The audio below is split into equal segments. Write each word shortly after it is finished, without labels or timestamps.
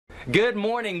Good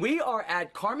morning. We are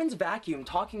at Carmen's Vacuum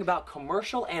talking about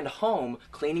commercial and home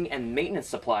cleaning and maintenance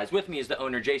supplies. With me is the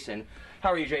owner, Jason. How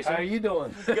are you, Jason? How are you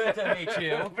doing? Good to meet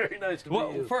you. Very nice to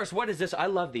meet you. First, what is this? I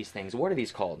love these things. What are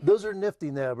these called? Those are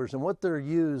nifty nabbers, and what they're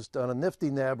used on a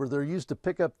nifty nabber, they're used to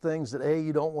pick up things that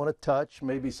you don't want to touch.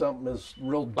 Maybe something is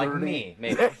real dirty. Like me,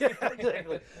 maybe.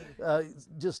 Exactly.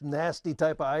 Just nasty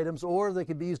type of items, or they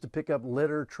could be used to pick up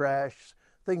litter, trash,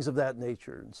 things of that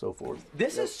nature, and so forth.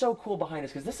 This is so cool behind us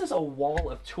because this is a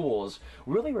wall of tools.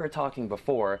 Really, we were talking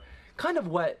before, kind of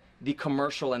what the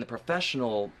commercial and the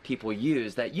professional people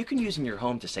use that you can use in your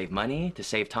home to save money, to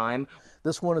save time.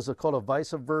 This one is called a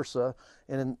vice versa,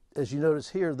 and as you notice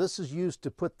here, this is used to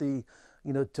put the,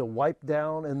 to wipe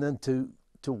down, and then to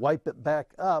wipe it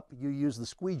back up, you use the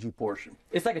squeegee portion.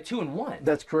 It's like a two-in-one.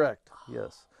 That's correct,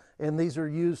 yes. And these are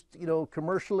used,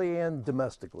 commercially and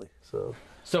domestically. So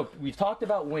we've talked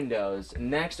about windows.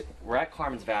 Next, we're at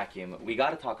Carmen's Vacuum. We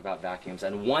got to talk about vacuums,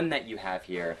 and one that you have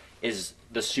here is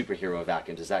the superhero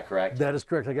vacuums. Is that correct? That is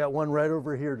correct. I got one right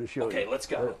over here to show you. Okay, let's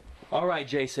go. All right,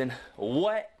 Jason,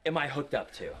 what am I hooked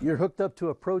up to? You're hooked up to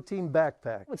a protein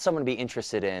backpack. Would someone be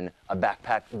interested in a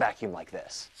backpack vacuum like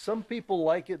this? Some people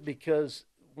like it because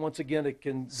once again, it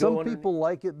can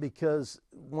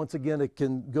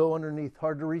go underneath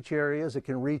hard to reach areas. It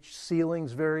can reach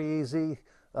ceilings very easy,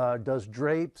 does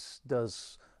drapes,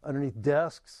 does underneath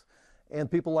desks, and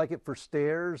people like it for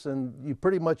stairs. And you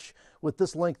pretty much, with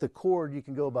this length of cord, you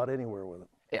can go about anywhere with it.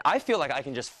 I feel like I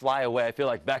can just fly away. I feel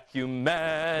like vacuum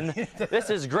man. This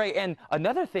is great. And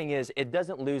another thing is it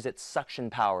doesn't lose its suction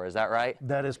power. Is that right?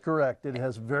 That is correct. It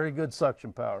has very good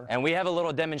suction power. And we have a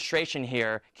little demonstration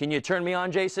here. Can you turn me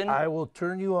on, Jason? I will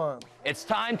turn you on. It's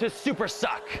time to super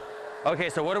suck. Okay,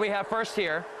 so what do we have first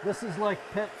here? This is like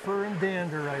pet fur and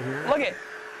dander right here. Look it.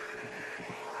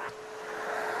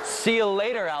 See you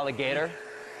later, alligator.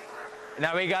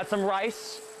 Now we got some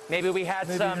rice. Maybe we had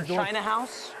some China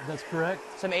house. That's correct.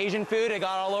 Some Asian food. It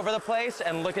got all over the place,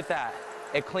 and look at that.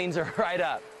 It cleans her right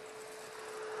up.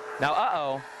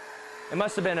 Now, it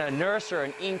must have been a nurse or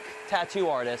an ink tattoo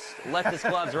artist left his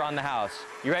gloves around the house.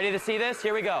 You ready to see this?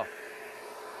 Here we go.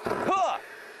 Huh!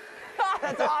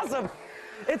 That's awesome.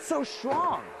 It's so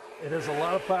strong. It has a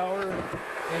lot of power,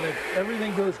 and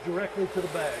everything goes directly to the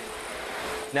bag.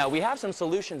 Now, we have some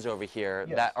solutions over here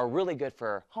that are really good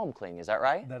for home cleaning. Is that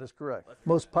right? That is correct.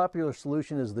 Most popular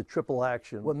solution is the triple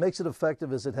action. What makes it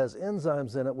effective is it has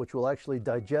enzymes in it which will actually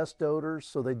digest odors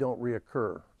so they don't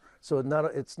reoccur. So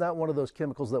it's not one of those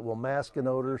chemicals that will mask an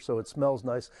odor so it smells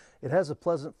nice. It has a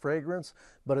pleasant fragrance,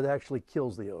 but it actually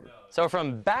kills the odor. So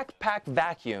from backpack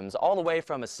vacuums all the way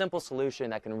from a simple solution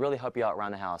that can really help you out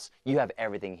around the house, you have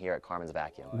everything here at Carmen's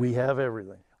Vacuum. We have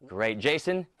everything. Great.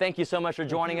 Jason, thank you so much for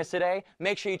joining us today.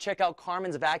 Make sure you check out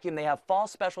Carmen's Vacuum. They have fall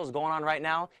specials going on right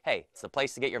now. Hey, it's the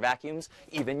place to get your vacuums,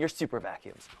 even your super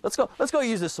vacuums. Let's go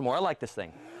use this some more. I like this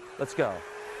thing. Let's go.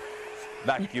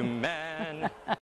 Vacuum man.